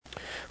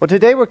Well,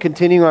 today we're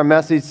continuing our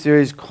message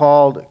series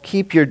called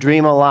Keep Your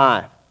Dream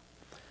Alive.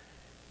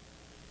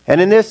 And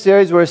in this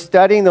series we're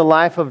studying the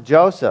life of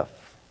Joseph.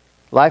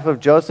 Life of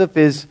Joseph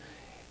is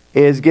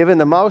given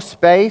the most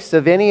space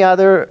of any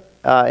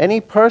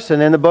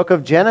person in the book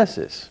of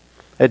Genesis.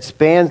 It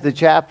spans the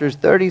chapters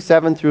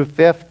 37 through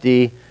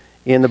 50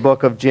 in the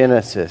book of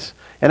Genesis.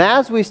 And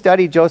as we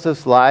study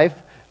Joseph's life,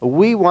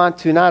 we want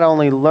to not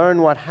only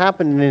learn what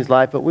happened in his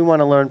life, but we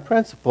want to learn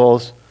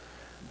principles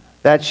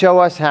that show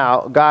us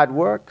how God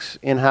works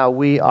and how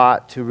we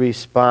ought to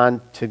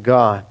respond to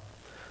God.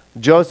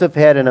 Joseph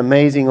had an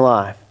amazing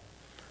life.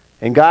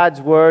 And God's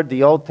Word,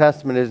 the Old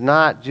Testament, is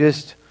not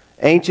just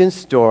ancient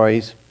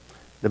stories.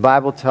 The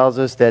Bible tells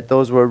us that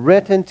those were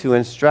written to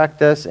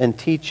instruct us and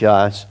teach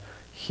us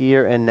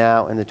here and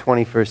now in the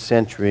 21st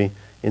century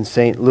in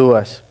St.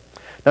 Louis.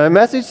 Now, the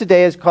message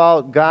today is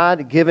called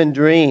God-Given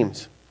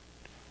Dreams.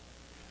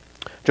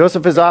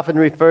 Joseph is often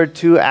referred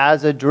to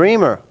as a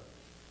dreamer.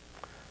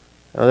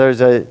 Now,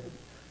 there's a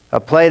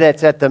play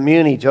that's at the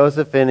Muni,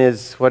 Joseph in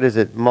his,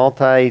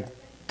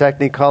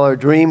 multi-technicolor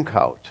dream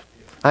coat.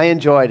 I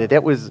enjoyed it.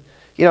 It was,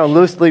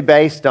 loosely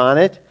based on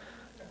it.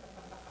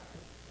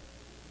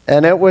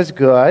 And it was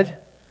good.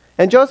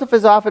 And Joseph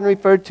is often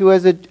referred to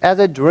as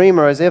a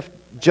dreamer, as if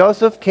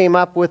Joseph came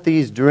up with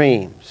these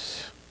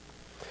dreams.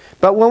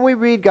 But when we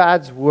read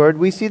God's Word,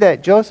 we see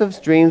that Joseph's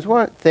dreams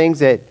weren't things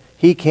that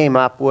he came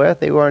up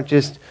with. They weren't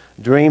just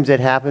dreams that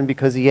happened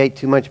because he ate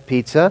too much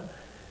pizza.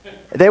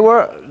 They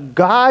were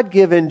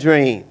God-given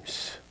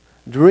dreams.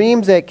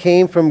 Dreams that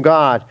came from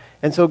God.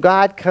 And so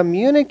God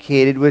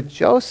communicated with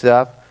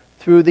Joseph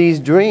through these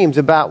dreams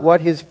about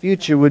what his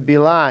future would be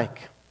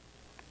like.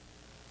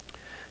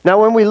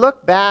 Now, when we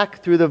look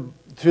back through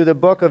the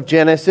book of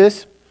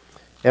Genesis,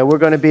 and we're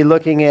going to be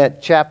looking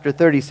at chapter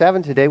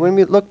 37 today, when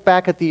we look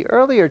back at the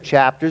earlier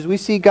chapters, we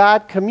see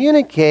God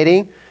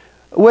communicating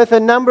with a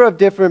number of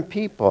different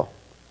people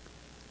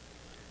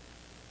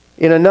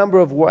in a number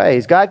of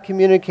ways. God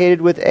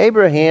communicated with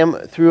Abraham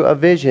through a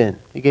vision.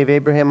 He gave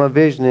Abraham a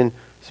vision and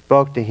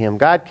spoke to him.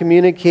 God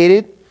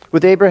communicated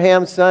with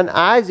Abraham's son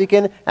Isaac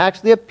and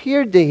actually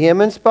appeared to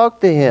him and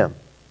spoke to him.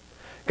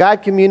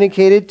 God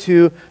communicated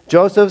to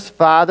Joseph's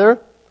father,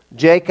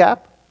 Jacob,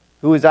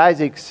 who was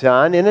Isaac's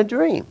son, in a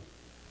dream.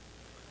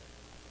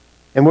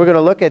 And we're going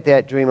to look at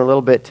that dream a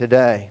little bit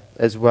today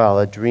as well,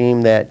 a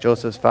dream that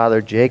Joseph's father,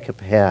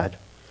 Jacob, had.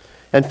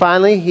 And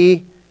finally,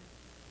 he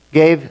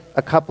gave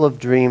a couple of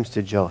dreams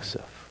to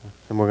Joseph.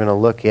 And we're going to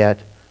look at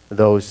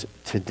those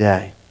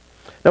today.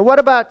 Now, what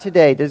about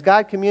today? Does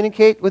God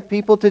communicate with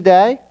people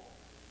today?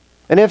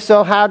 And if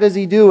so, how does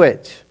he do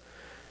it?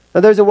 Now,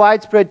 there's a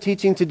widespread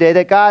teaching today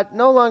that God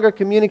no longer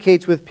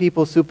communicates with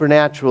people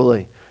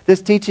supernaturally.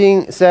 This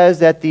teaching says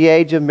that the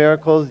age of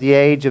miracles, the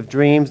age of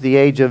dreams, the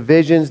age of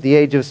visions, the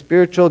age of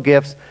spiritual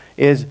gifts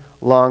is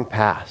long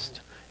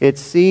past. It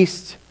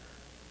ceased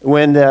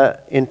when the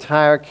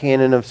entire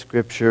canon of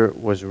Scripture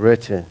was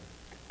written.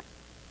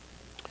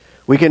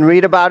 We can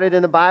read about it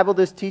in the Bible,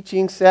 this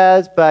teaching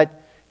says, but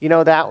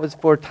that was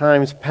for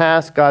times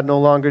past. God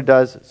no longer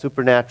does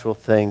supernatural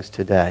things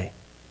today,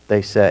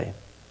 they say.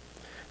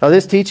 Now,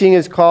 this teaching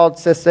is called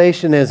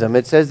cessationism.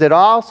 It says that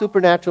all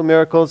supernatural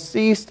miracles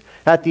ceased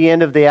at the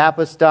end of the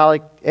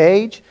apostolic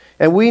age,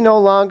 and we no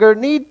longer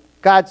need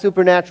God's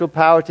supernatural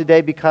power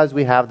today because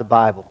we have the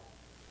Bible.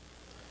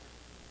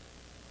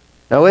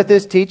 Now, with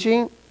this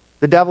teaching,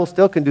 the devil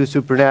still can do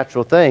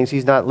supernatural things.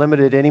 He's not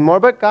limited anymore,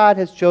 but God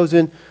has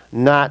chosen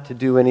not to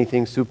do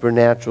anything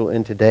supernatural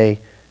in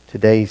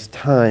today's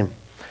time.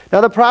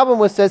 Now, the problem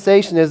with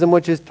cessationism,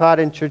 which is taught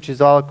in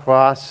churches all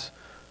across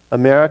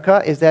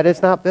America, is that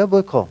it's not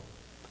biblical.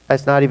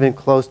 It's not even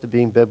close to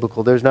being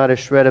biblical. There's not a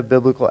shred of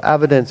biblical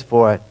evidence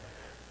for it.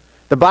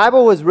 The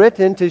Bible was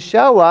written to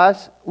show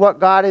us what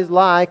God is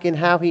like and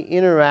how he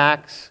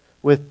interacts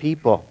with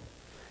people.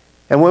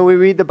 And when we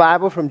read the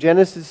Bible from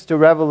Genesis to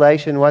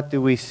Revelation, what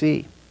do we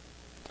see?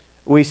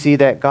 We see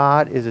that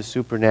God is a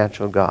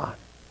supernatural God.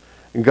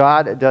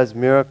 God does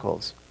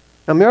miracles.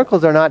 Now,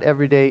 miracles are not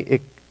everyday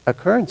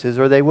occurrences,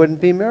 or they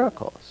wouldn't be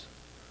miracles.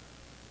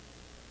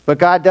 But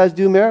God does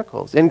do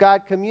miracles. And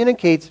God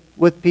communicates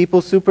with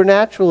people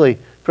supernaturally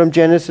from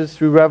Genesis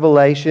through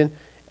Revelation.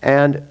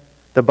 And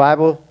the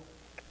Bible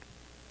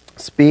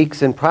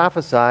speaks and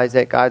prophesies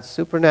that God's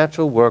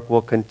supernatural work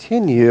will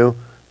continue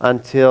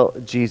until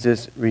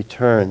Jesus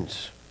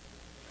returns.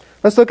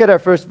 Let's look at our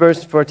first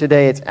verse for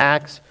today. It's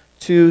Acts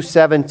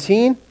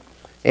 2:17.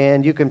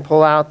 And you can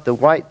pull out the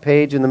white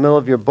page in the middle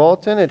of your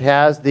bulletin. It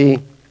has the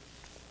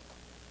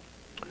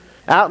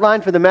outline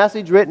for the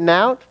message written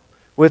out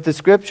with the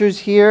scriptures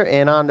here,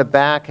 and on the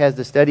back has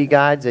the study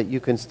guides that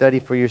you can study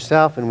for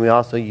yourself, and we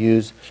also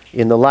use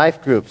in the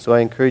life group. So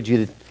I encourage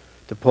you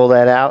to pull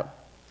that out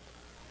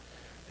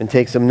and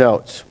take some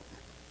notes.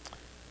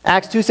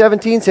 Acts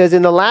 2:17 says,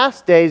 "In the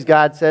last days,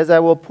 God says, I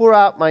will pour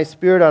out my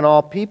Spirit on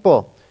all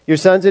people. Your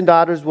sons and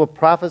daughters will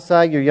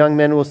prophesy, your young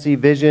men will see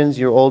visions,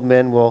 your old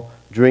men will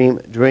dream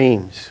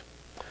dreams."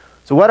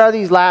 So what are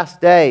these last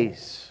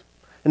days?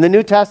 In the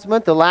New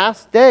Testament, the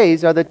last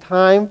days are the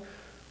time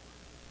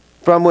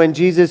from when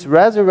Jesus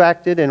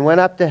resurrected and went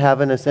up to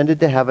heaven, ascended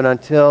to heaven,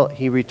 until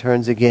he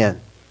returns again.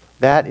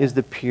 That is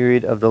the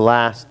period of the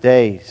last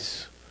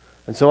days.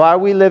 And so are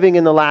we living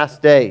in the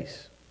last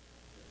days?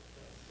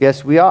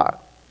 Yes, we are.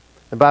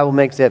 The Bible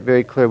makes that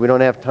very clear. We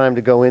don't have time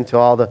to go into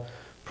all the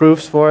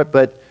proofs for it,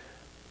 but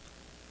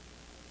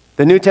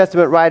the New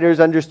Testament writers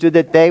understood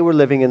that they were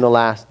living in the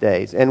last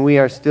days, and we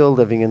are still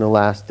living in the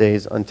last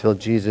days until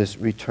Jesus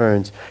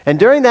returns. And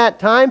during that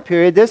time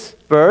period, this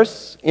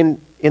verse in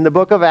the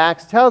book of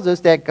Acts tells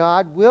us that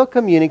God will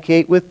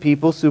communicate with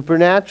people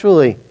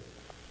supernaturally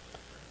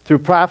through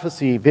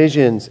prophecy,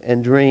 visions,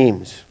 and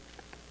dreams.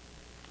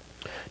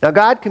 Now,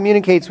 God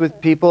communicates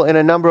with people in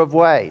a number of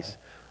ways.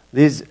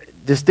 These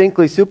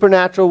distinctly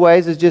supernatural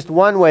ways is just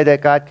one way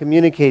that God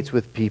communicates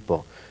with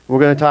people. We're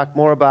going to talk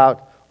more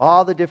about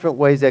all the different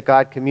ways that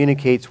God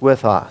communicates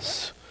with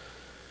us.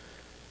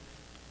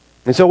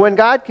 And so when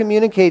God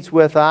communicates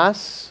with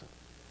us,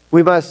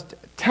 we must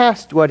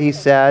test what he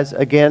says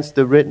against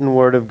the written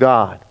word of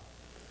God.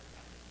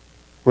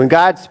 When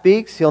God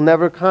speaks, he'll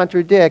never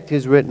contradict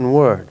his written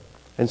word.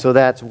 And so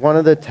that's one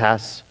of the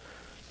tests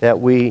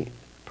that we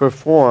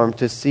perform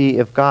to see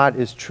if God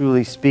is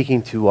truly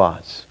speaking to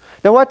us.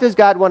 Now, what does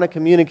God want to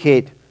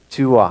communicate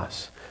to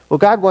us? Well,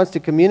 God wants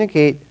to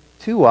communicate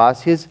to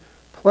us his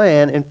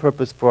plan and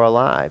purpose for our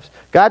lives.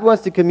 God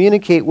wants to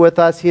communicate with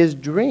us his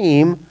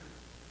dream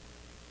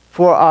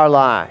for our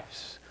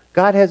lives.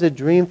 God has a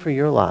dream for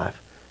your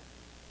life.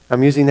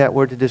 I'm using that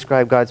word to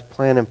describe God's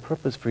plan and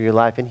purpose for your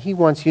life, and he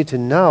wants you to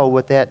know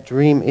what that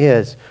dream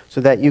is so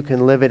that you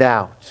can live it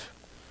out.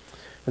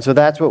 And so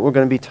that's what we're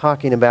going to be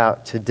talking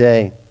about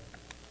today.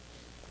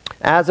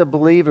 As a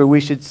believer,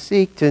 we should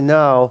seek to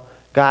know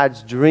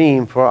God's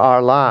dream for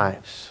our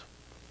lives.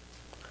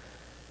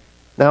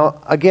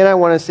 Now, again, I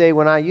want to say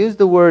when I use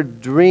the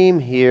word dream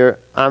here,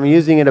 I'm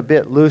using it a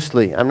bit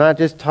loosely. I'm not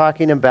just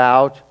talking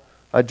about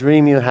a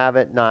dream you have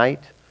at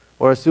night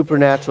or a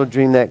supernatural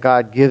dream that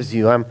God gives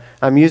you.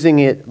 I'm using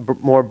it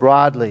more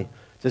broadly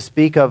to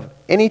speak of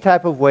any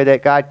type of way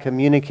that God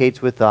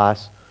communicates with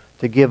us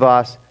to give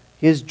us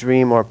his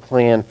dream or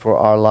plan for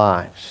our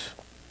lives.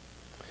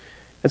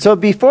 And so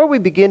before we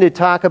begin to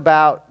talk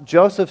about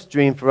Joseph's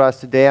dream for us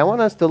today, I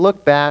want us to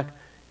look back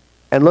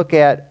and look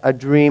at a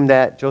dream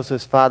that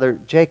Joseph's father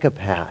Jacob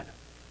had.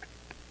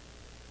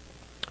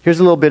 Here's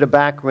a little bit of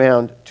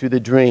background to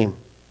the dream.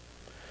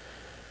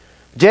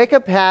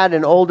 Jacob had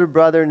an older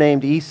brother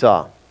named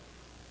Esau.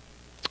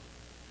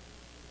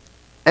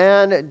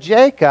 And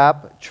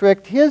Jacob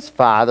tricked his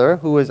father,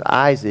 who was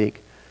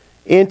Isaac,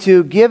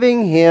 into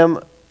giving him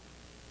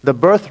the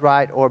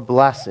birthright or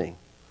blessing.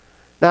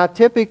 Now,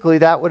 typically,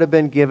 that would have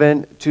been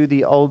given to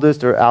the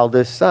oldest or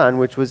eldest son,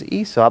 which was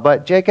Esau.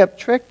 But Jacob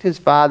tricked his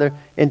father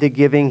into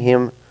giving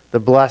him the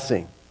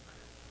blessing.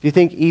 Do you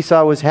think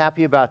Esau was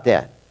happy about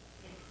that?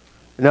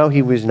 No,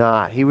 he was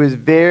not. He was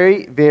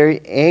very,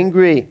 very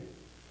angry.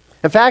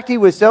 In fact, he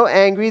was so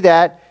angry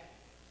that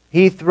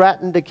he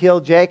threatened to kill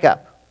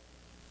Jacob.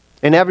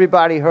 And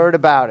everybody heard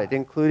about it,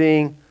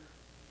 including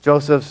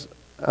Jacob's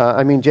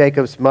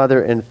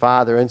mother and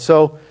father. And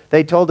so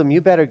they told him,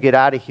 "You better get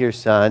out of here,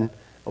 son,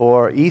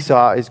 or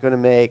Esau is going to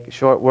make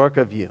short work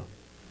of you."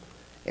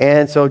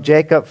 And so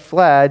Jacob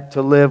fled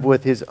to live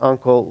with his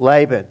uncle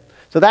Laban.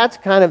 So that's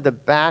kind of the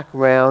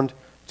background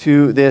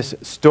to this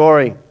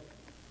story.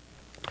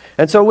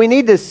 And so we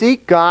need to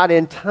seek God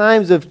in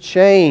times of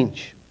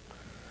change.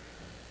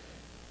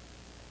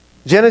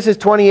 Genesis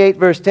 28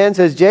 verse 10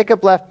 says,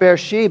 Jacob left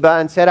Beersheba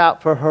and set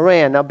out for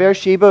Haran. Now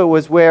Beersheba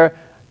was where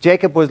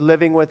Jacob was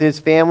living with his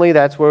family.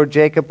 That's where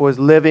Jacob was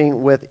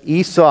living with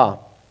Esau.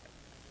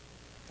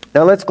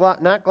 Now let's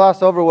not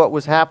gloss over what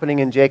was happening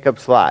in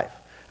Jacob's life.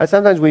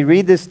 Sometimes we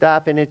read this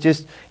stuff and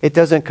it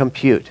doesn't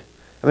compute.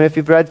 I mean, if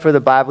you've read for the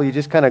Bible, you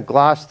just kind of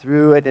gloss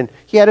through it, and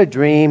he had a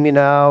dream,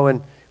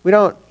 and we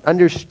don't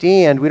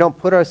understand, we don't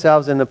put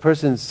ourselves in the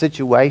person's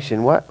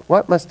situation.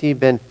 What must he have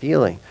been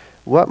feeling?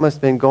 What must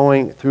have been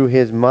going through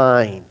his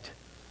mind?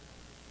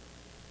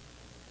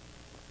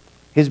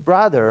 His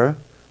brother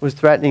was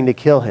threatening to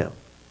kill him.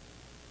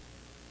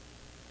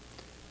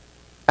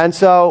 And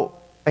so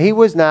he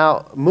was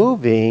now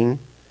moving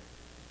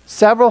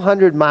several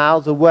hundred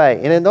miles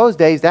away. And in those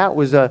days, that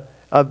was a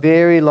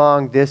very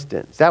long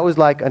distance. That was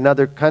like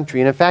another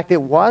country. And in fact,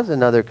 it was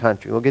another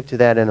country. We'll get to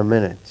that in a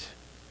minute.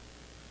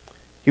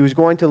 He was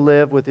going to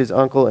live with his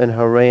uncle in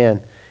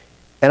Haran.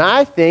 And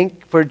I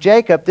think for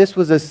Jacob, this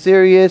was a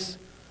serious,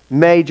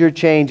 major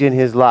change in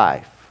his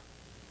life.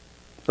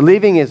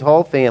 Leaving his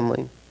whole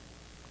family,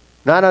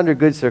 not under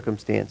good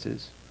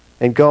circumstances,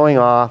 and going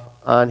off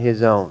on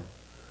his own.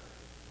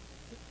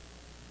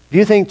 Do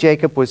you think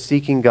Jacob was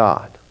seeking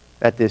God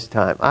at this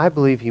time? I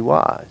believe he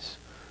was.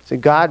 He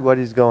said, God, what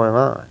is going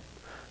on?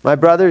 My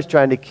brother is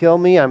trying to kill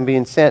me. I'm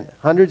being sent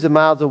hundreds of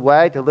miles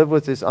away to live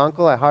with this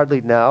uncle I hardly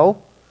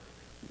know.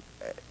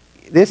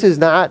 This is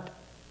not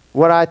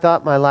what I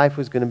thought my life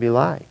was going to be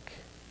like.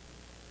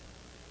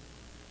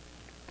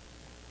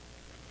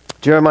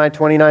 Jeremiah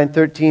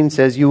 29:13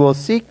 says, you will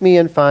seek me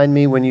and find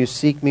me when you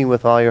seek me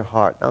with all your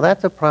heart. Now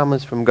that's a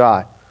promise from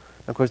God.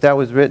 Of course, that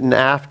was written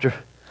after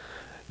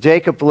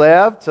Jacob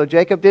lived, so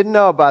Jacob didn't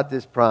know about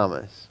this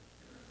promise.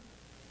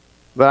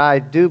 But I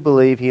do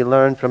believe he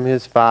learned from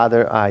his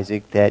father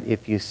Isaac that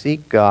if you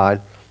seek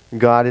God,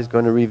 God is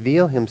going to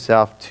reveal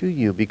himself to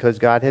you, because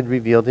God had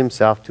revealed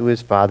himself to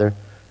his father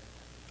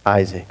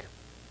Isaac.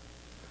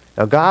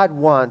 Now, God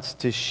wants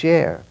to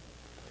share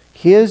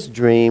his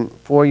dream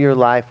for your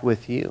life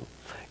with you.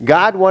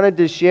 God wanted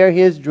to share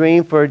his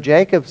dream for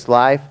Jacob's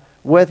life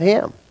with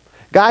him.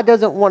 God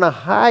doesn't want to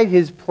hide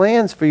his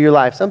plans for your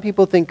life. Some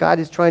people think God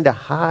is trying to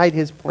hide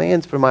his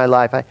plans for my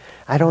life.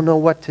 I don't know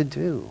what to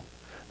do.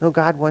 No,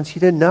 God wants you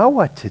to know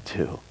what to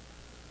do.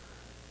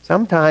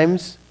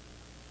 Sometimes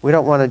we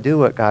don't want to do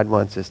what God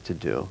wants us to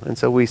do. And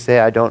so we say,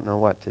 I don't know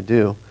what to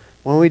do.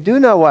 When we do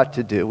know what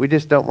to do, we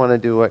just don't want to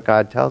do what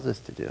God tells us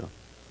to do.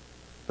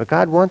 But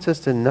God wants us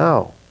to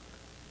know.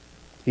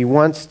 He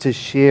wants to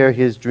share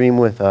his dream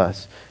with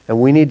us.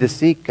 And we need to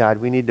seek God.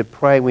 We need to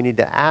pray. We need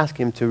to ask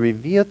him to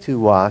reveal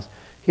to us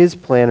his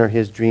plan or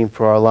his dream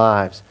for our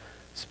lives,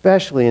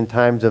 especially in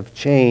times of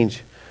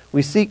change.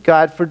 We seek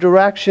God for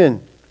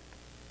direction.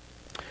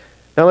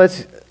 Now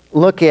let's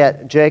look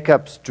at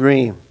Jacob's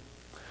dream.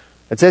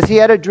 It says he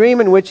had a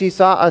dream in which he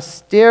saw a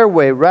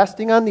stairway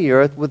resting on the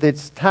earth with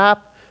its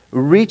top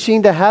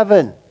reaching to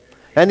heaven.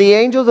 And the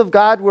angels of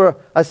God were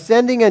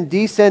ascending and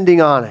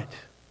descending on it.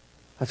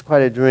 That's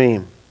quite a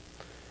dream.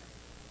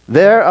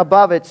 There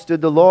above it stood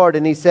the Lord,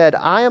 and he said,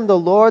 I am the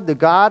Lord, the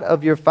God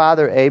of your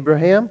father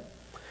Abraham,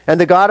 and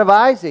the God of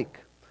Isaac.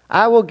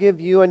 I will give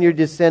you and your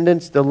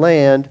descendants the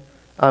land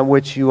on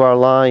which you are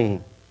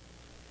lying.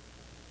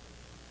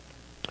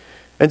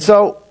 And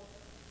so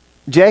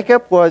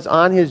Jacob was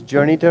on his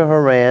journey to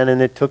Haran,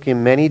 and it took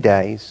him many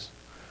days.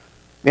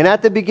 And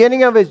at the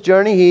beginning of his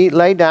journey, he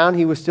lay down.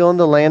 He was still in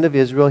the land of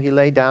Israel. He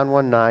lay down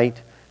one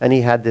night, and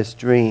he had this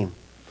dream.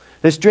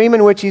 This dream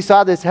in which he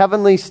saw this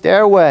heavenly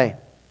stairway.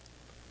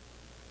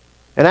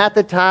 And at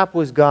the top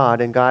was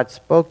God, and God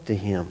spoke to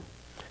him.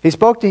 He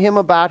spoke to him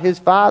about his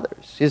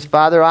fathers, his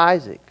father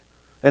Isaac,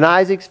 and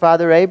Isaac's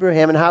father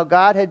Abraham, and how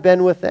God had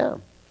been with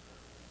them.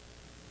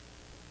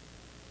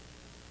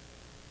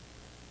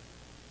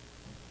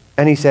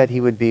 And he said he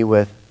would be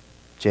with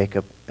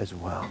Jacob as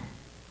well.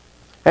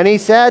 And he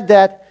said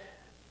that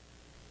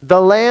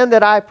the land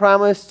that I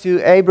promised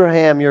to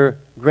Abraham, your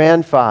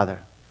grandfather,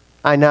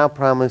 I now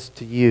promise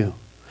to you.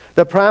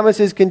 The promise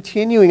is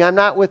continuing. I'm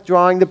not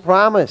withdrawing the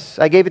promise.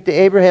 I gave it to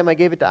Abraham, I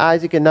gave it to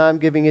Isaac, and now I'm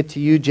giving it to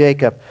you,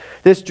 Jacob.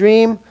 This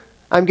dream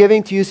I'm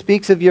giving to you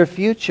speaks of your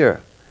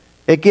future.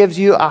 It gives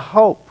you a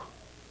hope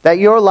that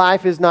your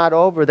life is not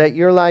over, that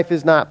your life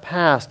is not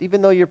past.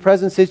 Even though your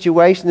present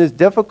situation is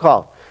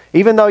difficult,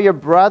 even though your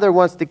brother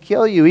wants to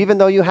kill you, even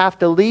though you have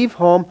to leave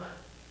home,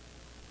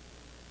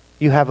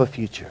 you have a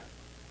future.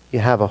 You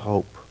have a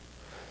hope.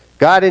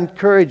 God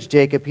encouraged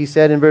Jacob. He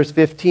said in verse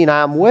 15,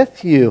 I am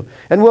with you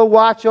and will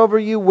watch over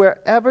you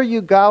wherever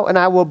you go, and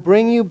I will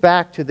bring you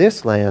back to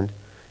this land.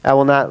 I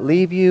will not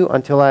leave you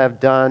until I have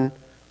done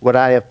what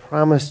I have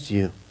promised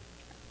you.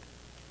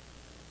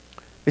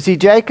 You see,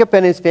 Jacob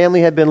and his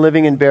family had been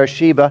living in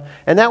Beersheba,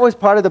 and that was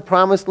part of the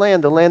promised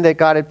land, the land that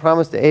God had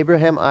promised to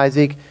Abraham,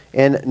 Isaac,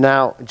 and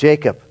now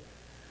Jacob.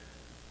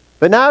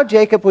 But now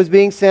Jacob was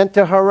being sent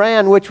to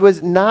Haran, which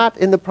was not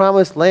in the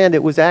promised land.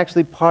 It was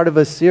actually part of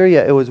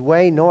Assyria. It was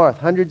way north,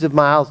 hundreds of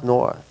miles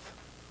north.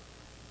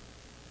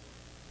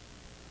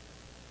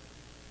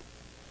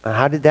 And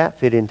how did that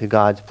fit into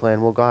God's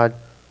plan? Well, God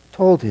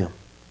told him.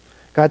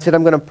 God said,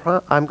 I'm going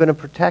to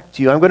protect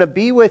you. I'm going to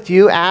be with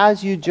you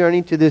as you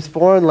journey to this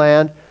foreign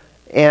land.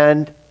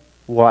 And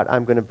what?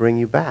 I'm going to bring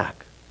you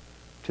back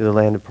to the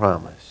land of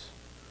promise.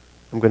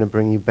 I'm going to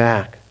bring you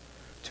back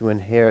to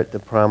inherit the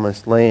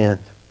promised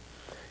land.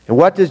 And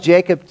what does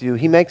Jacob do?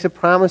 He makes a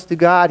promise to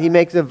God. He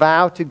makes a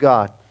vow to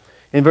God.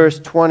 In verse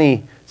 20,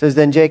 it says,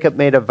 Then Jacob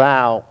made a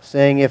vow,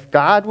 saying, If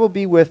God will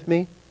be with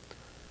me,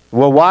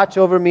 will watch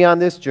over me on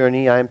this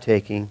journey I am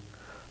taking,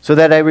 so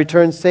that I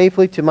return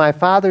safely to my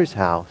father's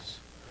house,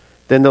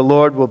 then the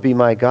Lord will be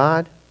my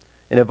God,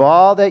 and of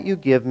all that you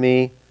give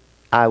me,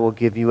 I will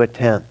give you a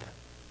tenth.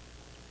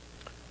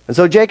 And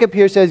so Jacob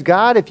here says,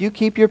 God, if you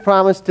keep your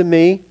promise to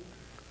me,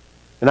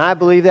 and I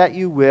believe that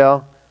you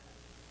will,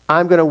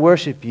 I'm going to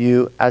worship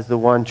you as the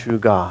one true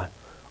God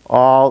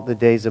all the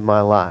days of my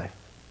life.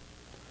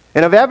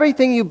 And of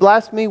everything you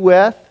bless me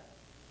with,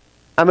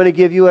 I'm going to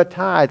give you a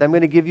tithe. I'm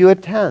going to give you a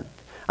tenth.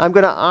 I'm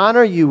going to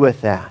honor you with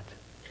that.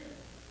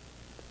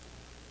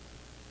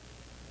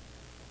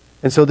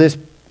 And so this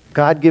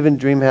God-given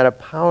dream had a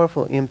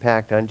powerful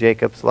impact on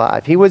Jacob's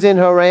life. He was in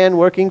Haran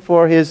working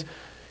for his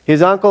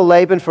uncle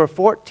Laban for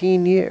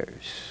 14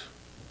 years.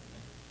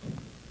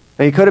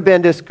 And he could have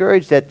been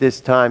discouraged at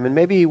this time, and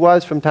maybe he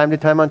was from time to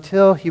time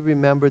until he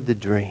remembered the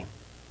dream.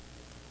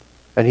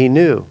 And he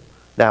knew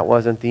that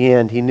wasn't the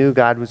end. He knew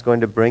God was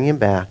going to bring him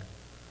back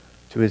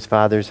to his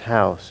father's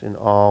house, and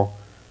all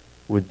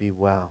would be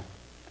well.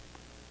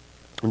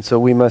 And so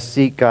we must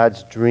seek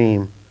God's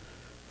dream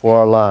for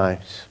our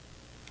lives.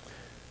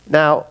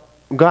 Now,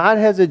 God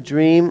has a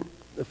dream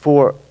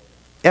for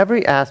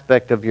every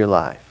aspect of your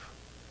life.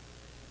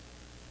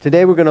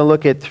 Today we're going to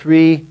look at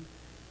three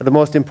of the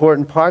most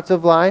important parts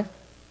of life,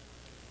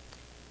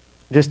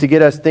 just to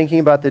get us thinking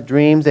about the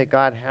dreams that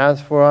God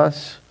has for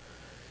us.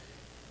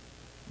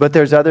 But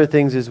there's other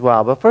things as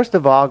well. But first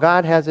of all,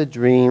 God has a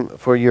dream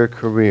for your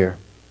career.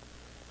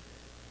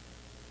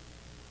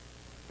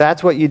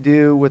 That's what you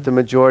do with the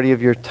majority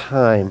of your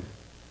time.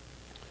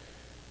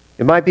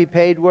 It might be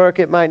paid work,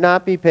 it might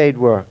not be paid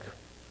work.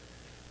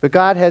 But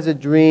God has a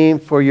dream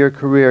for your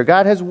career.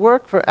 God has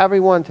work for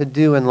everyone to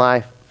do in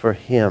life for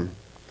Him.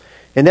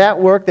 And that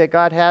work that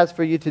God has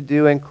for you to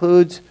do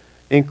includes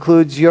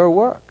your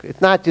work.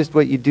 It's not just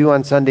what you do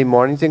on Sunday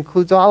mornings. It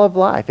includes all of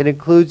life. It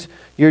includes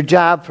your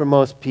job for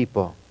most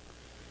people.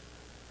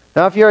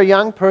 Now, if you're a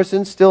young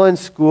person still in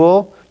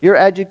school, your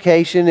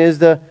education is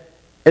the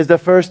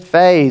first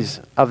phase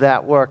of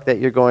that work that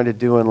you're going to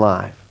do in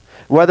life.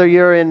 Whether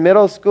you're in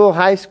middle school,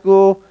 high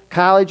school,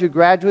 college, or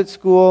graduate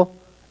school,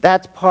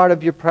 that's part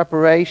of your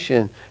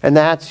preparation. And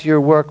that's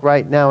your work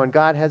right now. And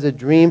God has a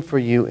dream for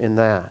you in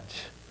that.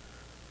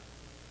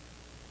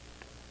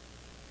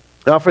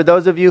 Now, for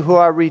those of you who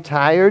are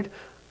retired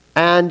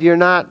and you're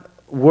not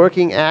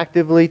working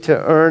actively to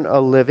earn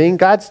a living,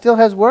 God still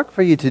has work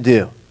for you to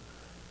do.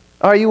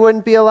 Or you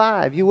wouldn't be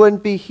alive. You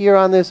wouldn't be here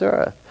on this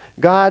earth.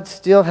 God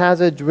still has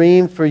a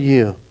dream for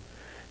you.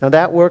 Now,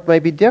 that work may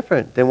be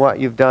different than what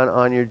you've done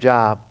on your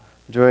job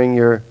during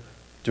your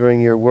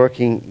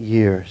working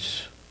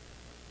years.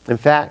 In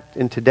fact,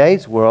 in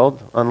today's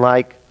world,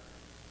 unlike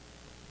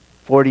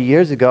 40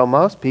 years ago,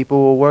 most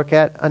people will work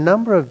at a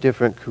number of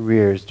different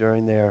careers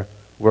during their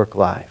work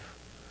life.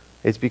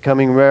 It's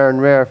becoming rare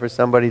and rare for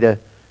somebody to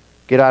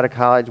get out of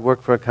college,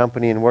 work for a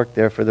company, and work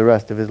there for the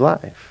rest of his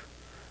life.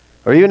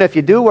 Or even if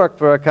you do work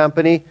for a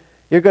company,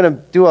 you're going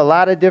to do a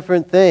lot of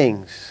different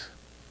things.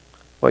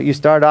 What you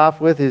start off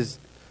with is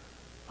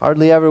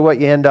hardly ever what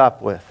you end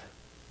up with.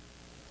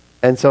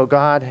 And so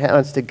God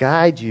wants to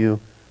guide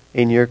you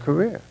in your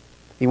career.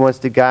 He wants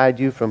to guide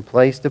you from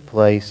place to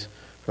place,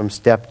 from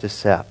step to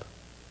step.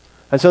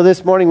 And so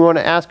this morning we want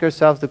to ask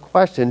ourselves the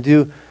question,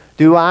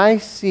 do I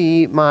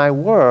see my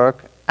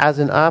work as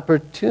an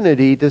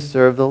opportunity to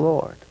serve the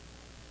Lord?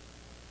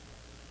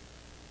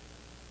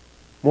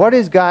 What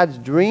is God's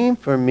dream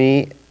for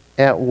me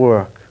at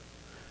work?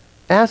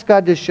 Ask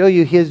God to show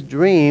you His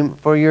dream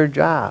for your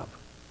job.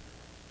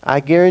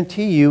 I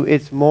guarantee you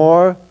it's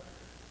more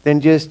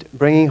than just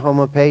bringing home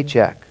a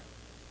paycheck.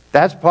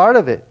 That's part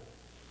of it.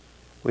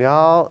 We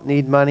all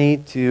need money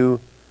to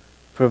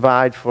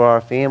provide for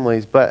our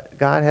families, but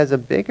God has a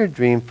bigger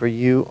dream for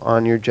you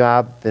on your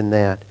job than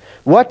that.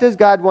 What does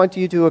God want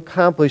you to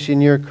accomplish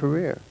in your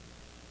career?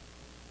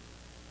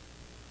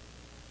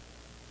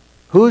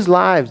 Whose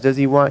lives does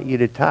He want you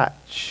to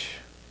touch?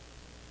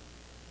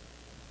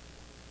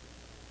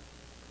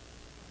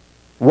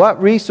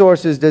 What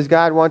resources does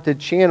God want to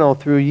channel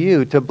through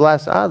you to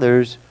bless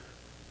others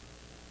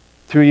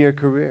through your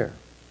career?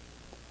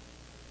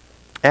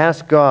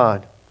 Ask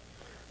God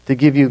to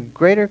give you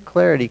greater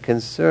clarity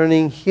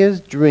concerning His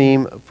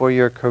dream for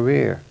your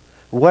career,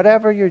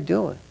 whatever you're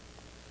doing.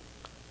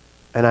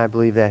 And I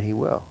believe that He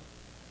will.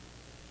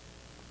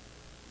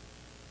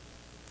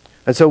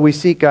 And so we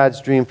seek God's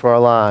dream for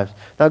our lives.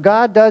 Now,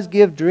 God does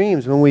give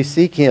dreams when we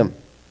seek Him.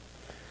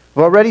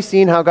 We've already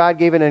seen how God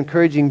gave an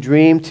encouraging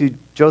dream to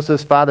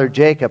Joseph's father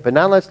Jacob. And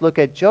now let's look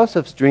at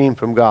Joseph's dream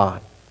from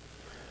God.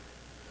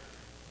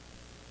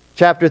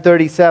 Chapter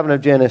 37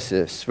 of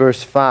Genesis,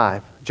 verse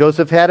 5.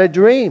 Joseph had a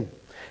dream.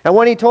 And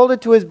when he told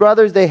it to his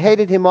brothers, they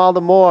hated him all the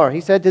more.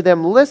 He said to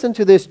them, "Listen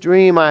to this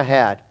dream I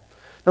had."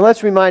 Now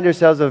let's remind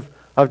ourselves of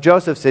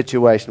Joseph's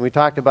situation. We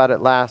talked about it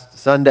last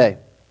Sunday.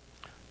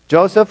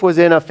 Joseph was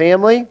in a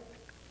family.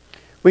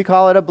 We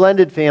call it a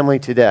blended family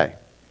today.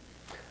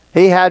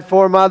 He had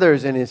 4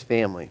 mothers in his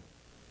family.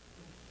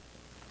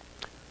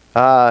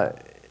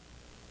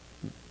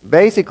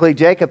 Basically,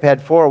 Jacob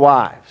had 4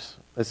 wives,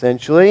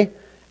 essentially.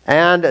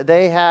 And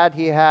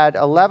he had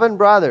 11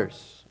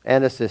 brothers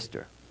and a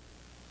sister.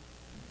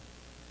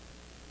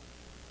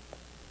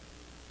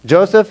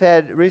 Joseph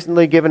had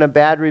recently given a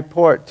bad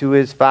report to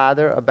his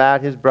father about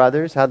his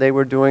brothers, how they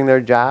were doing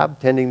their job,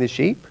 tending the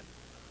sheep.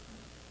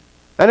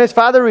 And his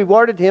father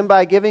rewarded him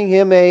by giving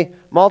him a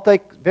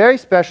very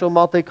special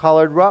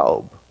multicolored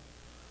robe.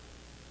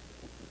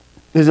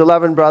 His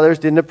 11 brothers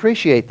didn't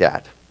appreciate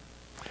that.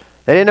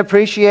 They didn't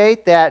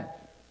appreciate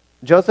that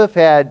Joseph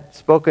had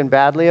spoken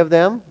badly of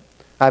them.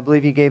 I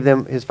believe he gave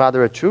his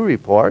father a true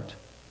report.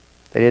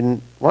 They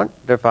didn't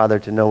want their father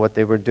to know what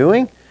they were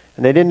doing,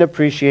 and they didn't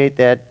appreciate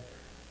that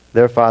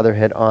their father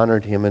had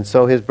honored him. And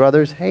so his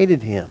brothers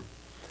hated him,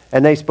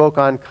 and they spoke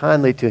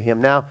unkindly to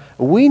him. Now,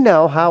 we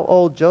know how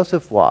old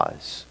Joseph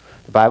was.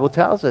 The Bible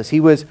tells us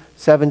he was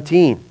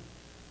 17.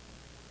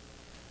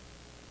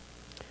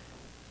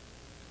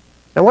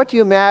 Now, what do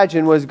you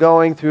imagine was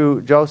going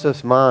through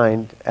Joseph's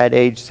mind at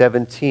age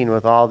 17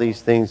 with all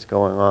these things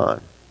going on?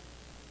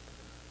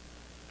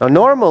 Now,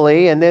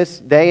 normally, in this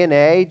day and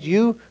age,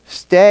 you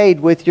stayed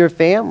with your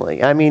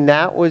family. I mean,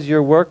 that was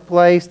your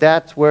workplace.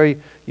 That's where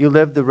you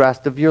lived the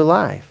rest of your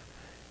life.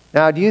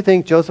 Now, do you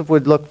think Joseph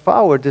would look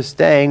forward to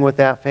staying with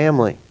that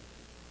family?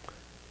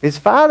 His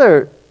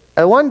father,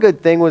 one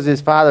good thing was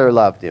his father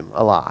loved him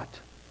a lot.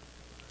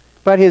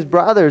 But his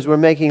brothers were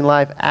making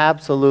life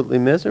absolutely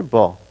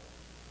miserable.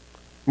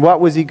 What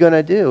was he going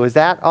to do? Is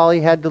that all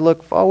he had to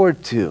look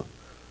forward to?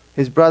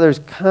 His brothers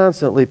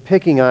constantly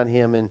picking on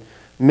him and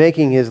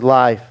making his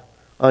life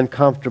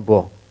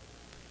uncomfortable.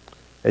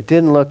 It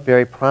didn't look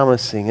very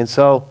promising. And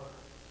so,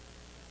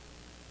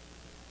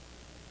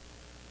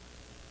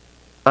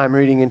 I'm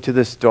reading into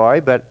this story,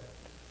 but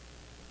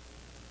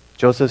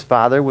Joseph's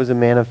father was a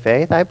man of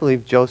faith. I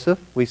believe Joseph,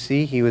 we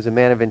see, he was a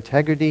man of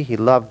integrity. He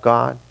loved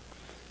God.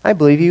 I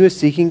believe he was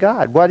seeking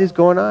God. What is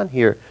going on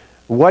here?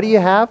 What do you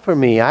have for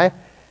me?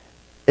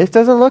 It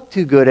doesn't look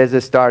too good as a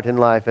start in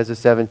life as a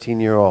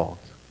 17-year-old.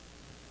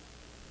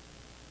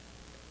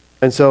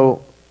 And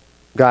so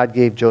God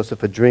gave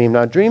Joseph a dream.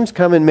 Now, dreams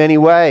come in many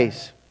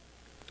ways.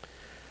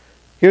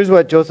 Here's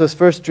what Joseph's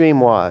first dream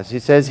was. He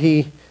says,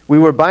 we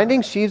were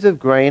binding sheaves of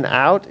grain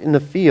out in the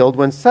field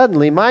when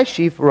suddenly my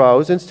sheaf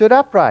rose and stood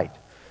upright,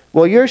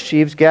 while your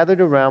sheaves gathered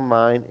around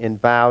mine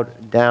and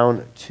bowed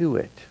down to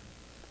it.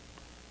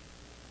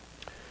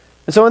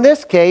 And so in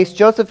this case,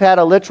 Joseph had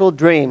a literal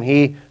dream.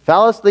 He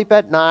fell asleep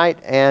at night,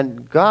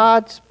 and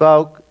God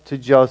spoke to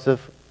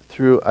Joseph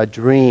through a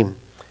dream.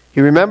 He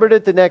remembered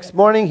it the next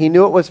morning. He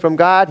knew it was from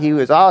God. He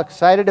was all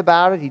excited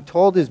about it. He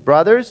told his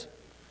brothers.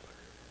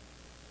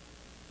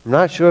 I'm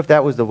not sure if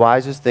that was the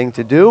wisest thing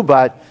to do,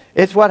 but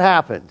it's what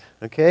happened.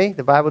 Okay?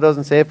 The Bible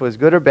doesn't say if it was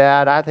good or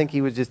bad. I think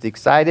he was just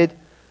excited,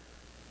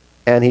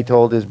 and he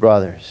told his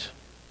brothers.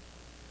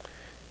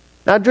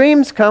 Now,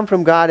 dreams come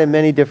from God in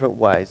many different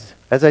ways.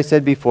 As I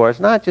said before, it's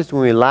not just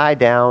when we lie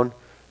down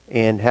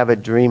and have a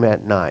dream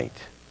at night.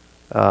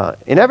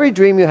 In every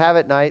dream you have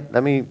at night,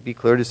 let me be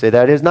clear to say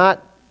that is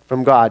not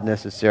from God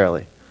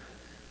necessarily.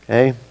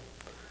 Okay?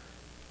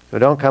 So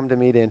don't come to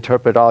me to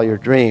interpret all your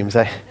dreams.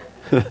 I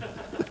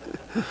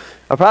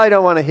probably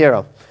don't want to hear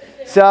them.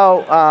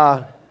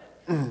 So,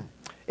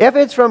 if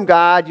it's from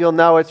God, you'll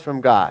know it's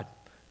from God.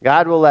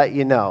 God will let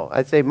you know.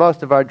 I'd say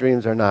most of our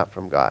dreams are not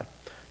from God.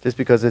 Just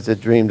because it's a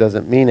dream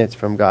doesn't mean it's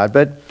from God.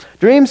 But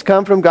dreams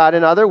come from God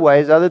in other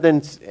ways other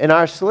than in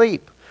our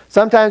sleep.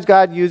 Sometimes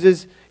God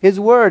uses His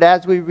Word.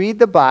 As we read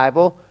the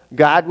Bible,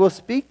 God will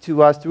speak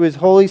to us through His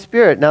Holy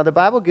Spirit. Now, the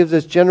Bible gives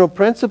us general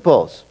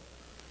principles.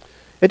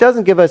 It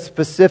doesn't give us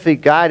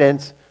specific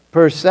guidance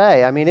per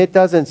se. I mean, it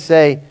doesn't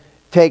say,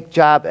 take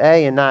job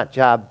A and not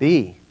job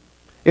B.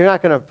 You're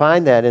not going to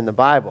find that in the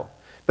Bible.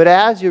 But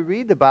as you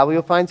read the Bible,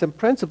 you'll find some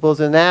principles,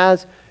 and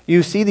as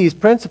you see these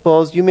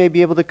principles, you may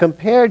be able to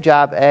compare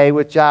job A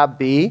with job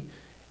B,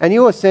 and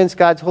you will sense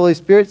God's Holy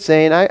Spirit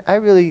saying, I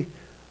really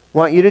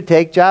want you to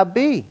take job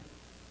B.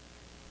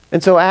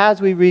 And so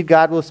as we read,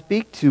 God will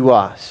speak to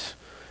us.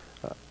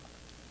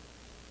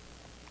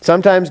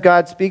 Sometimes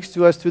God speaks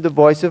to us through the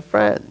voice of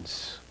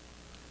friends.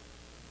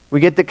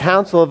 We get the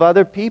counsel of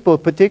other people,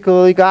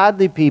 particularly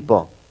godly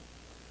people.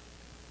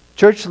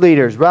 Church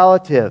leaders,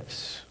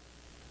 relatives.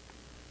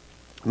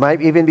 It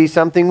might even be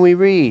something we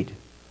read.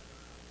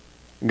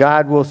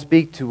 God will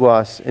speak to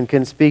us and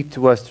can speak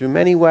to us through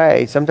many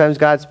ways. Sometimes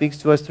God speaks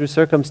to us through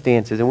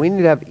circumstances, and we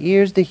need to have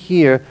ears to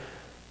hear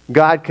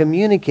God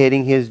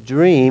communicating His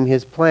dream,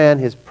 His plan,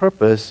 His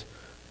purpose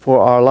for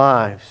our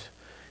lives.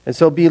 And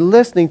so be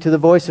listening to the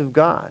voice of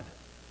God,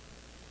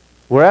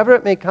 wherever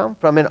it may come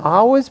from, and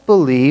always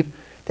believe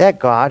that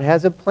God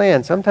has a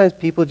plan. Sometimes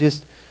people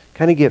just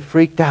kind of get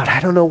freaked out. I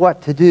don't know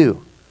what to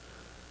do.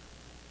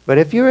 But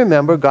if you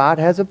remember, God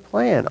has a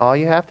plan. All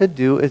you have to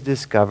do is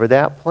discover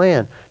that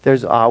plan.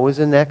 There's always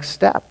a next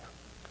step.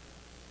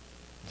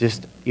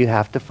 Just, you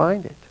have to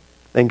find it.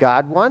 And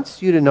God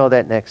wants you to know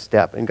that next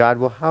step, and God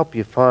will help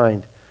you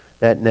find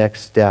that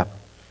next step.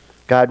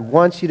 God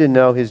wants you to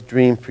know His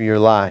dream for your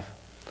life.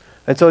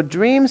 And so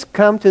dreams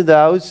come to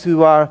those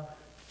who are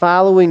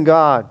following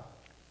God.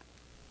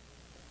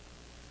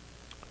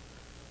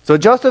 So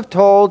Joseph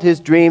told his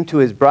dream to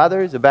his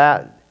brothers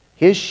about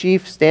his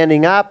sheaf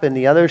standing up and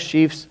the other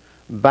sheaves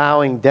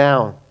bowing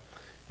down.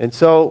 And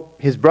so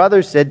his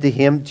brothers said to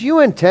him, do you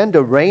intend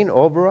to reign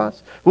over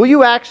us? Will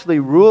you actually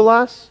rule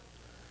us?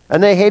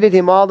 And they hated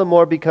him all the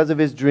more because of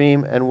his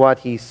dream and what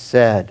he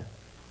said.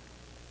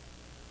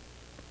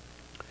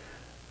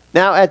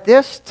 Now at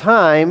this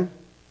time,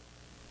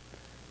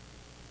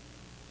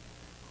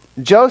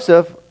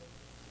 Joseph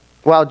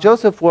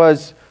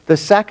was the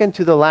second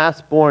to the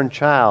last born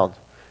child.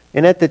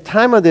 And at the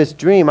time of this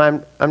dream,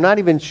 I'm not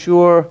even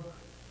sure,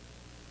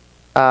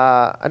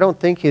 I don't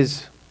think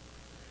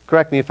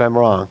correct me if I'm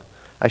wrong,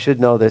 I should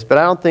know this, but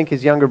I don't think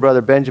his younger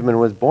brother Benjamin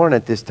was born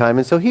at this time.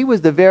 And so he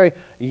was the very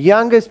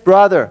youngest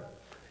brother.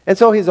 And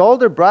so his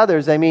older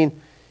brothers, I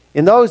mean,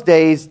 in those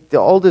days, the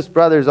oldest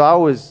brothers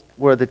always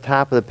were the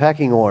top of the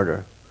pecking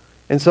order.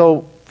 And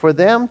so for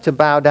them to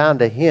bow down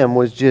to him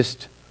was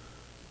just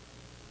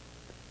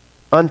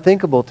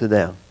unthinkable to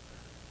them.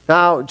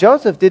 Now,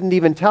 Joseph didn't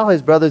even tell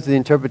his brothers the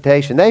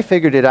interpretation. They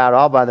figured it out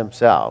all by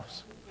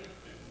themselves.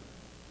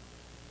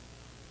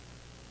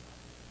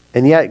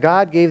 And yet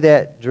God gave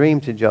that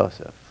dream to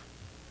Joseph.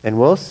 And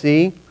we'll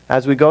see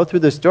as we go through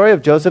the story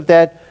of Joseph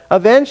that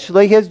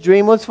eventually his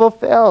dream was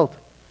fulfilled.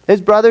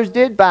 His brothers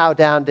did bow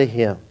down to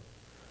him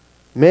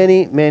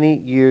many, many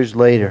years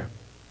later.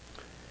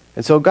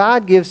 And so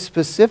God gives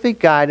specific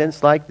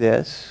guidance like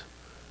this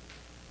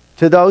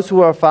to those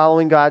who are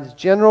following God's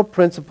general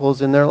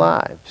principles in their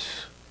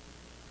lives.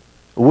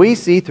 We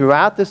see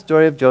throughout the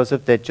story of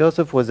Joseph that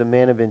Joseph was a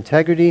man of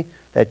integrity,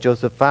 that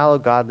Joseph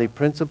followed godly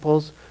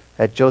principles,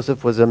 that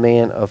Joseph was a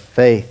man of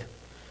faith.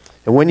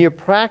 And when you're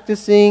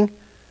practicing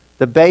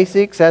the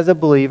basics as a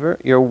believer,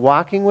 you're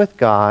walking with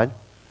God,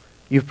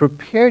 you've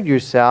prepared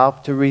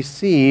yourself to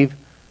receive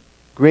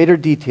greater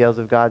details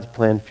of God's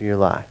plan for your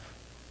life.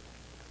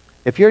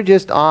 If you're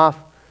just off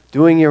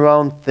doing your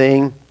own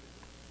thing,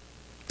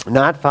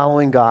 not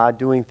following God,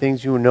 doing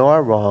things you know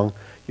are wrong,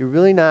 you're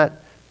really not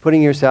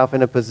putting yourself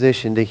in a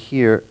position to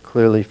hear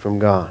clearly from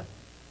God.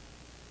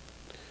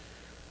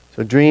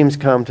 So dreams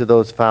come to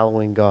those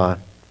following God.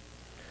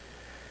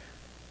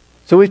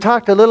 So we've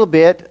talked a little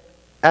bit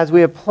as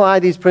we apply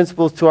these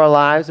principles to our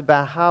lives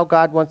about how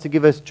God wants to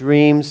give us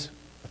dreams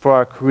for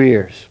our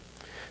careers.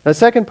 Now, the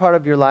second part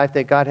of your life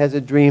that God has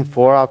a dream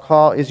for, I'll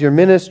call, is your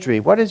ministry.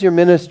 What is your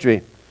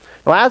ministry?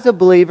 Well, as a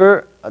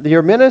believer,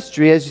 your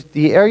ministry is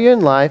the area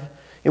in life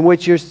in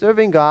which you're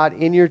serving God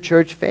in your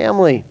church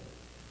family.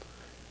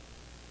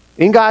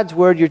 In God's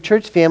Word, your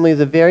church family is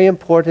a very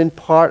important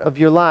part of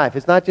your life.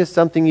 It's not just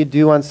something you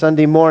do on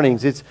Sunday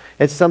mornings. It's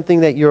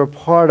something that you're a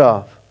part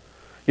of.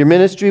 Your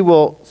ministry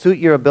will suit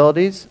your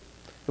abilities.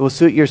 It will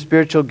suit your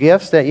spiritual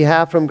gifts that you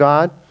have from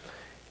God.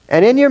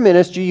 And in your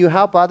ministry, you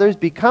help others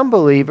become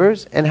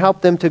believers and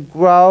help them to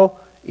grow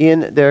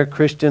in their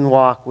Christian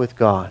walk with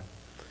God.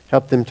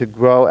 Help them to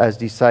grow as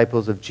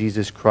disciples of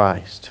Jesus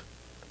Christ.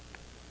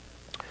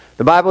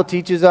 The Bible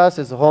teaches us,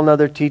 it's a whole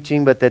other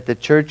teaching, but that the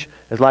church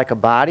is like a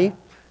body,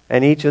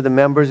 and each of the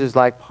members is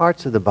like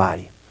parts of the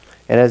body.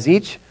 And as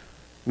each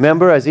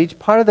member, as each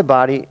part of the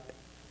body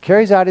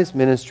carries out its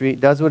ministry,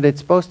 does what it's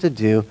supposed to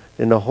do,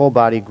 then the whole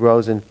body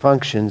grows and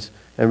functions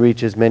and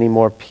reaches many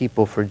more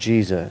people for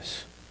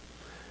Jesus.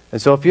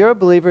 And so if you're a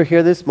believer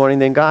here this morning,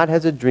 then God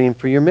has a dream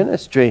for your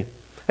ministry.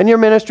 And your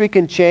ministry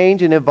can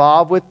change and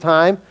evolve with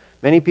time.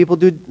 Many people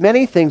do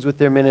many things with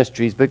their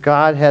ministries, but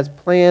God has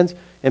plans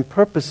and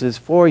purposes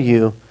for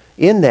you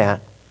in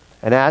that.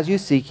 And as you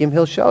seek Him,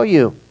 He'll show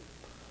you.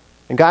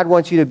 And God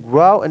wants you to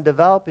grow and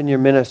develop in your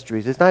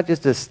ministries. It's not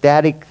just a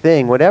static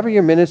thing. Whatever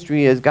your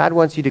ministry is, God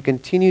wants you to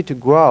continue to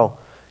grow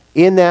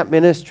in that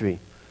ministry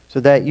so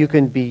that you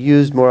can be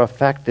used more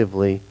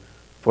effectively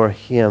for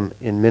Him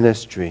in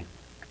ministry.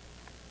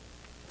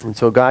 And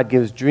so God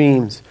gives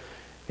dreams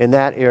in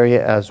that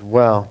area as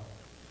well.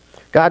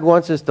 God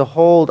wants us to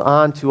hold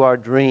on to our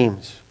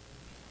dreams.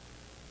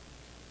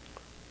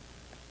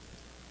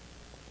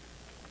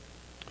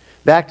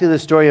 Back to the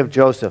story of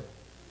Joseph.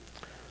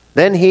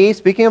 Then he,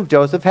 speaking of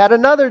Joseph, had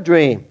another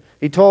dream.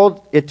 He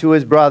told it to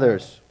his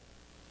brothers.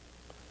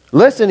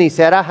 Listen, he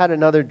said, I had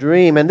another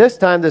dream, and this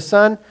time the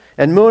sun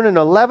and moon and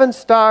 11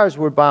 stars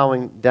were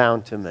bowing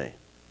down to me.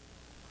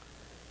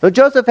 So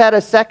Joseph had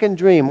a second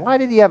dream. Why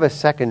did he have a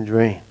second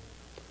dream?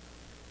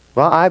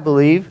 Well, I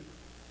believe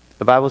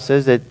the Bible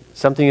says that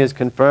something is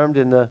confirmed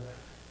in the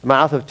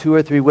mouth of 2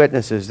 or 3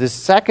 witnesses. This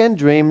second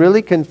dream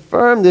really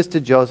confirmed this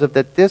to Joseph,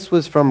 that this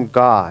was from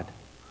God,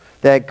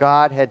 that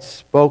God had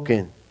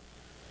spoken.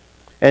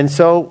 And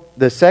so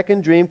the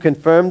second dream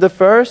confirmed the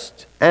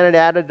first, and it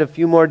added a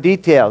few more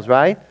details,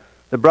 right?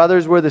 The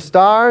brothers were the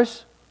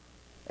stars,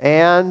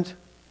 and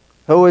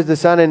who was the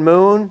sun and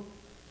moon?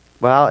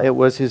 Well, it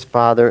was his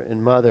father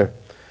and mother.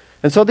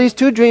 And so these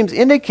 2 dreams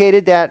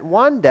indicated that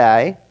one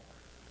day,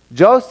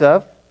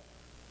 Joseph,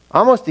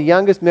 almost the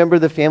youngest member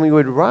of the family,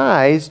 would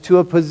rise to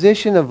a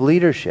position of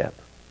leadership.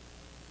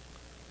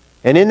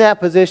 And in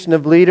that position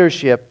of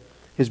leadership,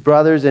 his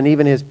brothers and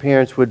even his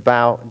parents would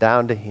bow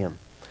down to him.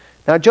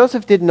 Now,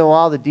 Joseph didn't know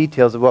all the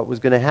details of what was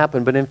going to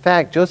happen, but in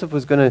fact, Joseph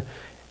was going to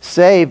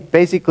save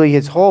basically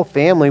his whole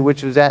family,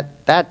 which was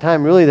at that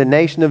time really the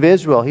nation of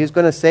Israel. He was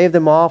going to save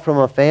them all from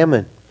a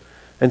famine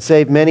and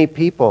save many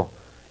people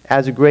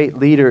as a great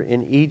leader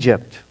in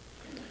Egypt.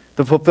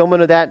 The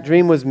fulfillment of that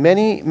dream was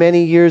many,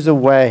 many years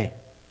away.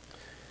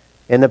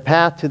 And the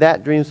path to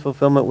that dream's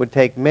fulfillment would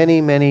take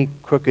many, many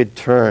crooked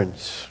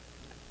turns.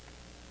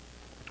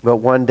 But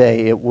one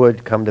day it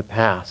would come to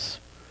pass.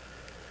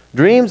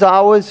 Dreams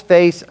always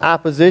face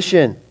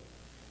opposition.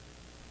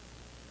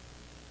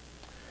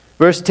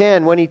 Verse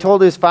 10, when he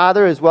told his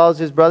father as well as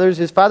his brothers,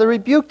 his father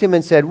rebuked him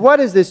and said,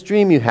 "What is this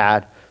dream you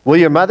had? Will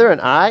your mother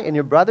and I and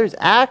your brothers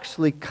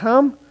actually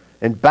come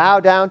and bow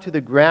down to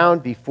the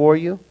ground before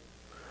you?"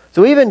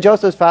 So even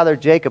Joseph's father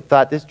Jacob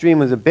thought this dream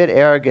was a bit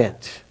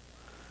arrogant.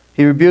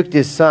 He rebuked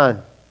his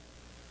son.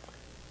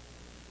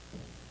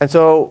 And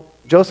so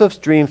Joseph's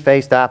dream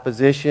faced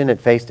opposition, it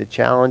faced a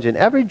challenge, and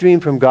every dream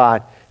from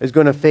God is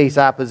going to face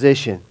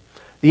opposition.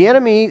 The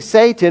enemy,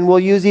 Satan, will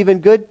use even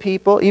good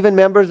people, even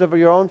members of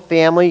your own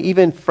family,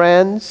 even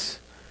friends,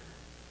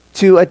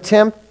 to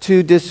attempt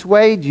to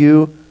dissuade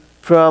you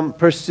from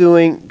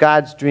pursuing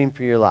God's dream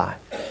for your life.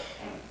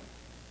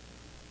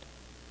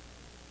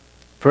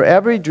 For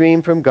every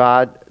dream from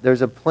God,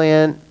 there's a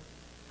plan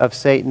of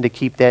Satan to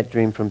keep that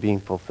dream from being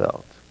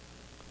fulfilled.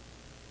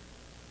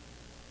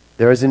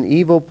 There is an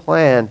evil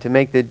plan to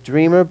make the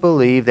dreamer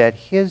believe that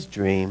his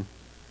dream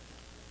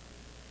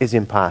is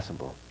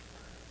impossible,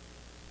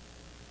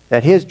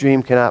 that his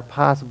dream cannot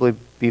possibly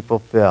be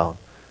fulfilled.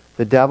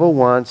 The devil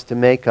wants to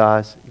make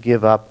us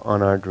give up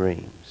on our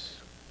dreams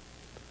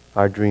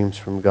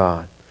from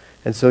God.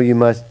 And so you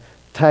must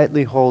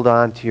tightly hold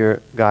on to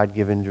your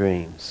God-given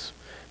dreams.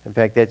 In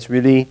fact, that's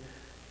really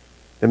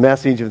the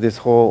message of this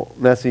whole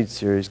message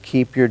series.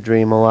 Keep your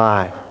dream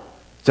alive.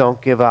 Don't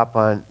give up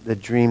on the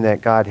dream that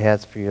God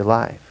has for your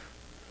life.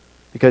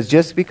 Because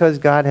just because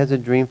God has a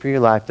dream for your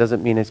life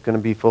doesn't mean it's going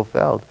to be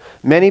fulfilled.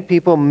 Many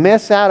people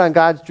miss out on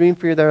God's dream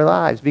for their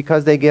lives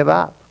because they give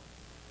up.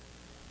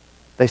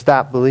 They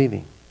stop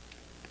believing.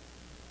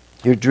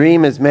 Your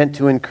dream is meant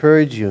to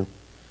encourage you.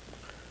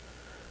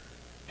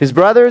 His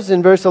brothers,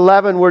 in verse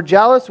 11, were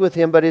jealous with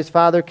him, but his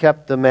father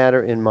kept the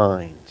matter in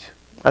mind.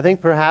 I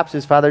think perhaps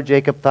his father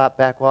Jacob thought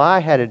back, well, I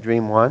had a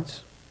dream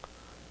once,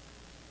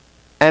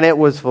 and it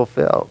was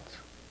fulfilled.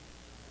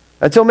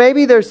 And so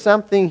maybe there's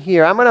something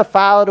here. I'm going to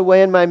file it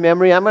away in my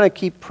memory. I'm going to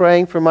keep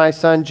praying for my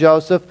son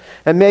Joseph,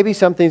 and maybe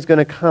something's going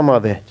to come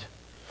of it.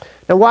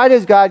 Now, why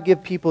does God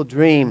give people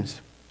dreams?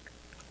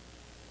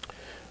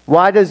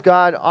 Why does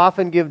God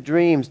often give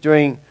dreams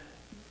during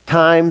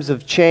times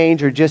of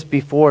change or just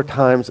before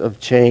times of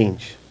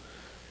change?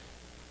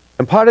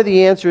 And part of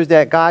the answer is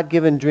that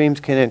God-given dreams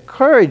can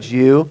encourage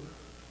you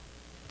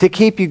to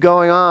keep you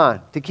going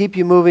on, to keep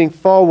you moving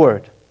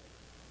forward,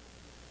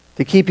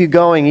 to keep you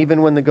going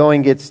even when the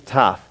going gets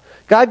tough.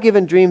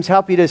 God-given dreams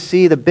help you to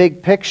see the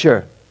big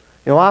picture.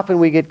 You know, often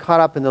we get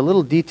caught up in the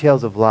little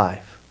details of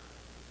life.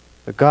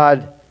 But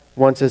God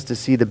wants us to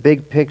see the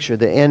big picture,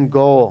 the end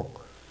goal,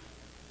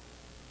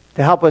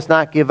 to help us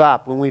not give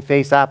up when we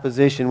face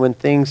opposition, when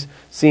things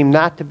seem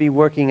not to be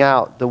working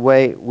out the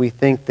way we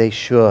think they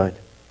should.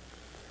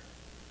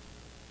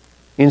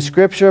 In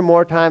Scripture,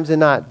 more times than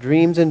not,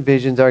 dreams and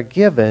visions are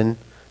given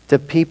to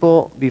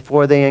people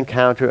before they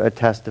encounter a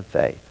test of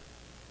faith.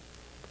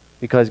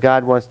 Because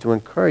God wants to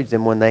encourage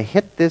them when they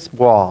hit this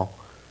wall,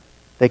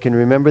 they can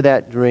remember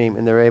that dream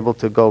and they're able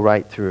to go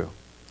right through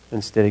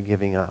instead of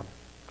giving up.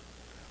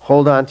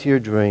 Hold on to your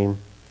dream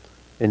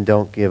and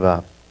don't give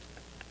up.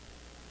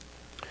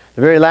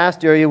 The very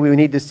last area we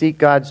need to seek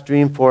God's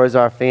dream for is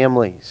our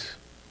families.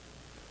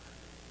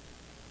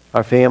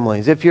 Our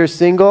families. If you're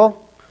single,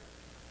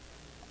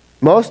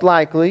 most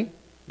likely,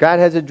 God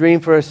has a dream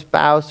for a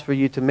spouse for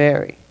you to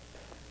marry.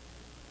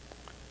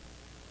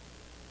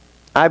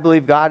 I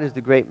believe God is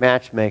the great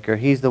matchmaker.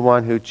 He's the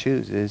one who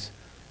chooses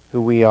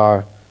who we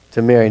are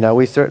to marry. Now,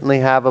 we certainly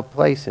have a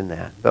place in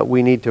that, but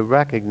we need to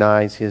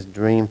recognize His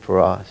dream for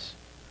us.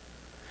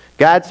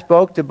 God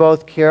spoke to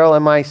both Carol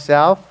and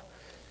myself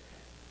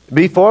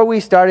before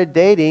we started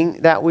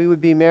dating that we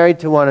would be married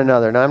to one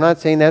another. Now, I'm not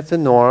saying that's the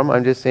norm.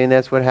 I'm just saying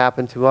that's what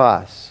happened to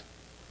us.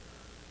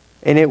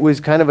 And it was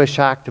kind of a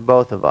shock to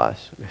both of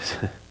us.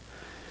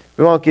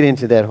 We won't get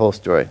into that whole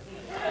story.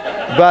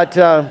 But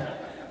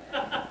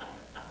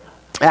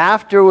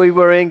after we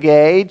were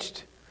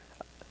engaged,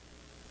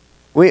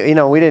 I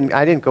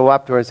didn't go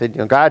up to her and say,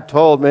 God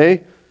told me.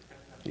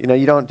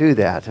 You don't do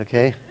that,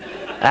 okay?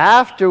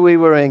 After we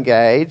were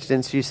engaged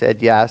and she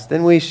said yes,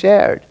 then we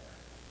shared.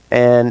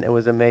 And it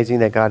was amazing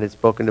that God had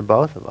spoken to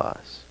both of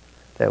us,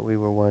 that we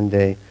were one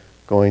day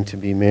going to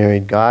be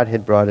married. God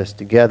had brought us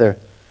together.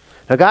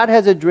 Now, God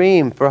has a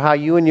dream for how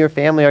you and your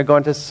family are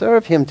going to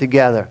serve Him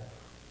together.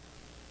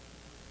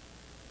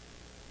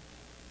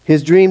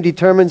 His dream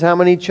determines how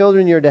many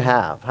children you're to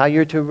have, how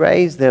you're to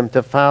raise them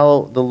to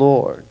follow the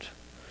Lord.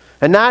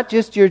 And not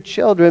just your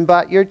children,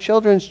 but your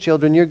children's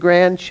children, your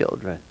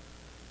grandchildren.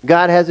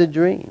 God has a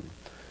dream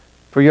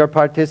for your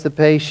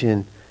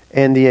participation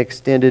in the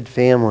extended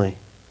family.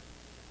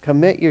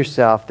 Commit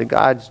yourself to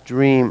God's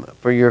dream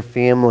for your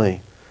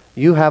family.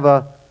 You have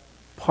a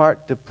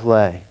part to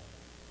play.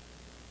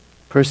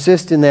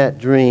 Persist in that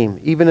dream,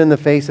 even in the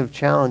face of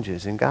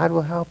challenges, and God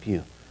will help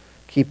you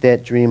keep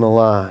that dream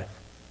alive.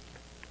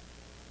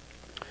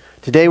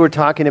 Today we're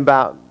talking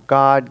about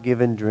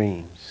God-given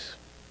dreams.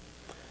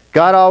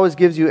 God always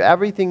gives you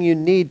everything you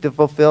need to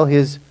fulfill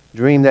His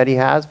dream that He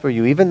has for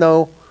you. Even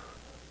though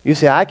you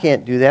say, I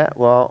can't do that.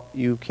 Well,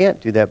 you can't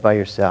do that by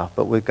yourself,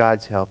 but with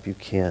God's help you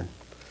can.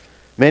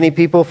 Many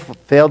people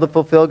fail to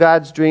fulfill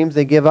God's dreams.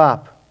 They give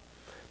up.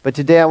 But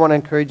today I want to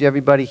encourage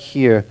everybody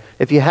here.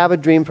 If you have a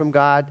dream from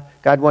God,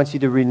 God wants you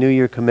to renew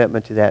your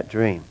commitment to that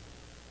dream.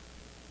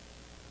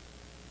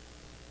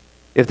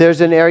 If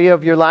there's an area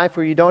of your life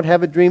where you don't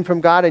have a dream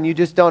from God and you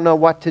just don't know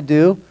what to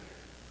do,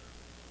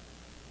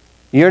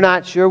 you're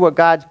not sure what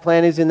God's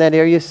plan is in that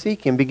area,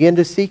 seek Him. Begin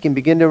to seek Him.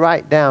 Begin to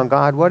write down,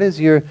 God, what is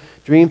your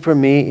dream for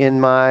me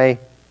in my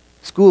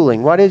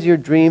schooling? What is your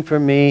dream for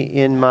me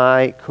in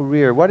my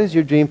career? What is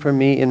your dream for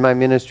me in my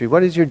ministry?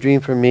 What is your dream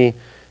for me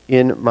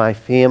in my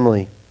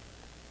family?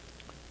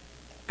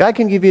 God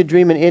can give you a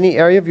dream in any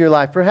area of your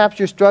life. Perhaps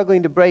you're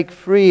struggling to break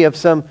free of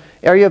some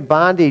area of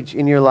bondage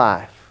in your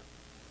life.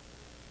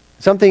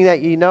 something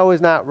that you know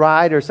is not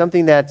right, or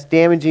something that's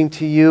damaging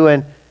to you,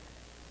 and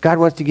God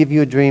wants to give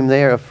you a dream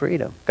there of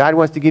freedom. God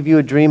wants to give you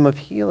a dream of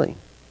healing.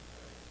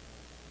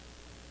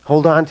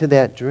 Hold on to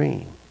that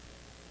dream.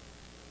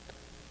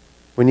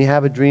 When you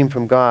have a dream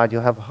from God,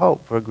 you'll have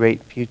hope for a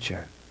great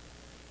future.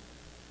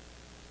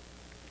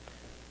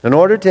 In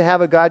order to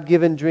have a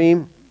God-given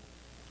dream,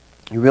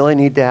 you really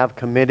need to have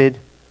committed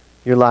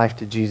your life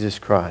to Jesus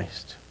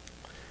Christ.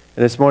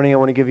 And this morning I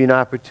want to give you an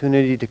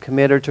opportunity to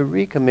commit or to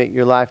recommit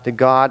your life to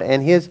God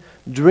and His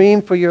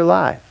dream for your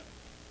life.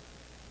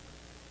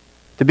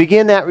 To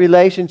begin that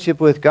relationship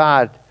with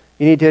God,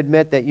 you need to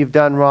admit that you've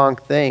done wrong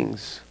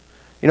things.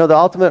 You know, the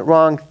ultimate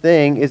wrong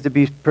thing is to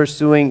be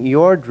pursuing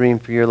your dream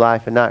for your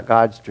life and not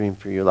God's dream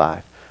for your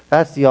life.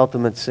 That's the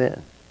ultimate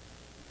sin.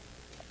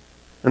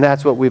 And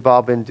that's what we've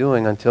all been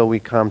doing until we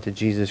come to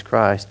Jesus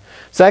Christ.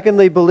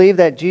 Secondly, believe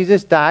that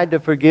Jesus died to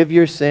forgive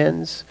your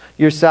sins,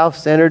 your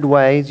self-centered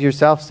ways, your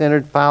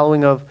self-centered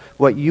following of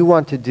what you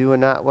want to do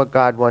and not what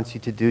God wants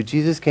you to do.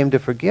 Jesus came to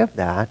forgive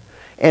that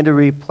and to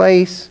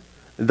replace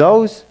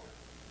those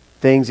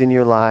things in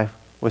your life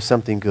with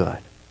something good,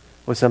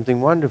 with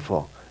something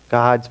wonderful,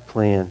 God's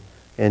plan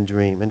and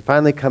dream. And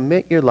finally,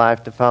 commit your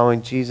life to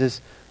following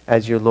Jesus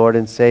as your Lord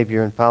and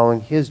Savior and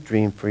following His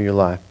dream for your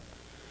life.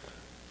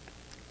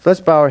 So let's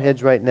bow our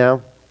heads right now.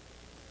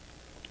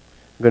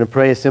 I'm going to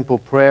pray a simple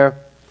prayer.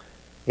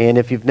 And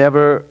if you've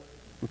never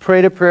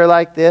prayed a prayer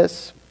like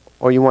this,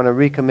 or you want to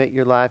recommit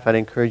your life, I'd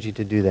encourage you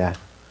to do that.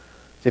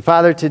 Say,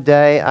 Father,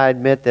 today I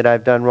admit that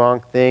I've done wrong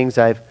things.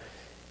 I've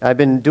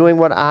been doing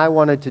what I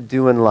wanted to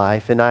do in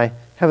life, and I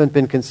haven't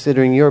been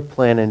considering your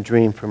plan and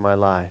dream for my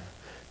life.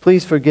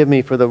 Please forgive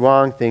me for the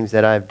wrong things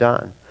that I've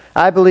done.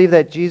 I believe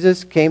that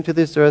Jesus came to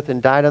this earth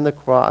and died on the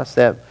cross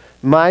that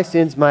my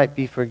sins might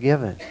be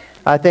forgiven.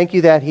 I thank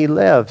you that He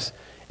lives,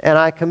 and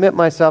I commit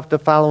myself to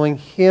following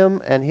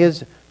Him and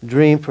His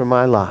dream for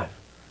my life.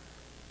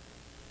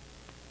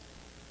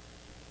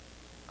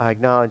 I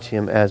acknowledge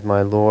Him as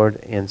my Lord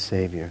and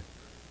Savior.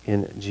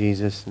 In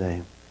Jesus'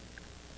 name.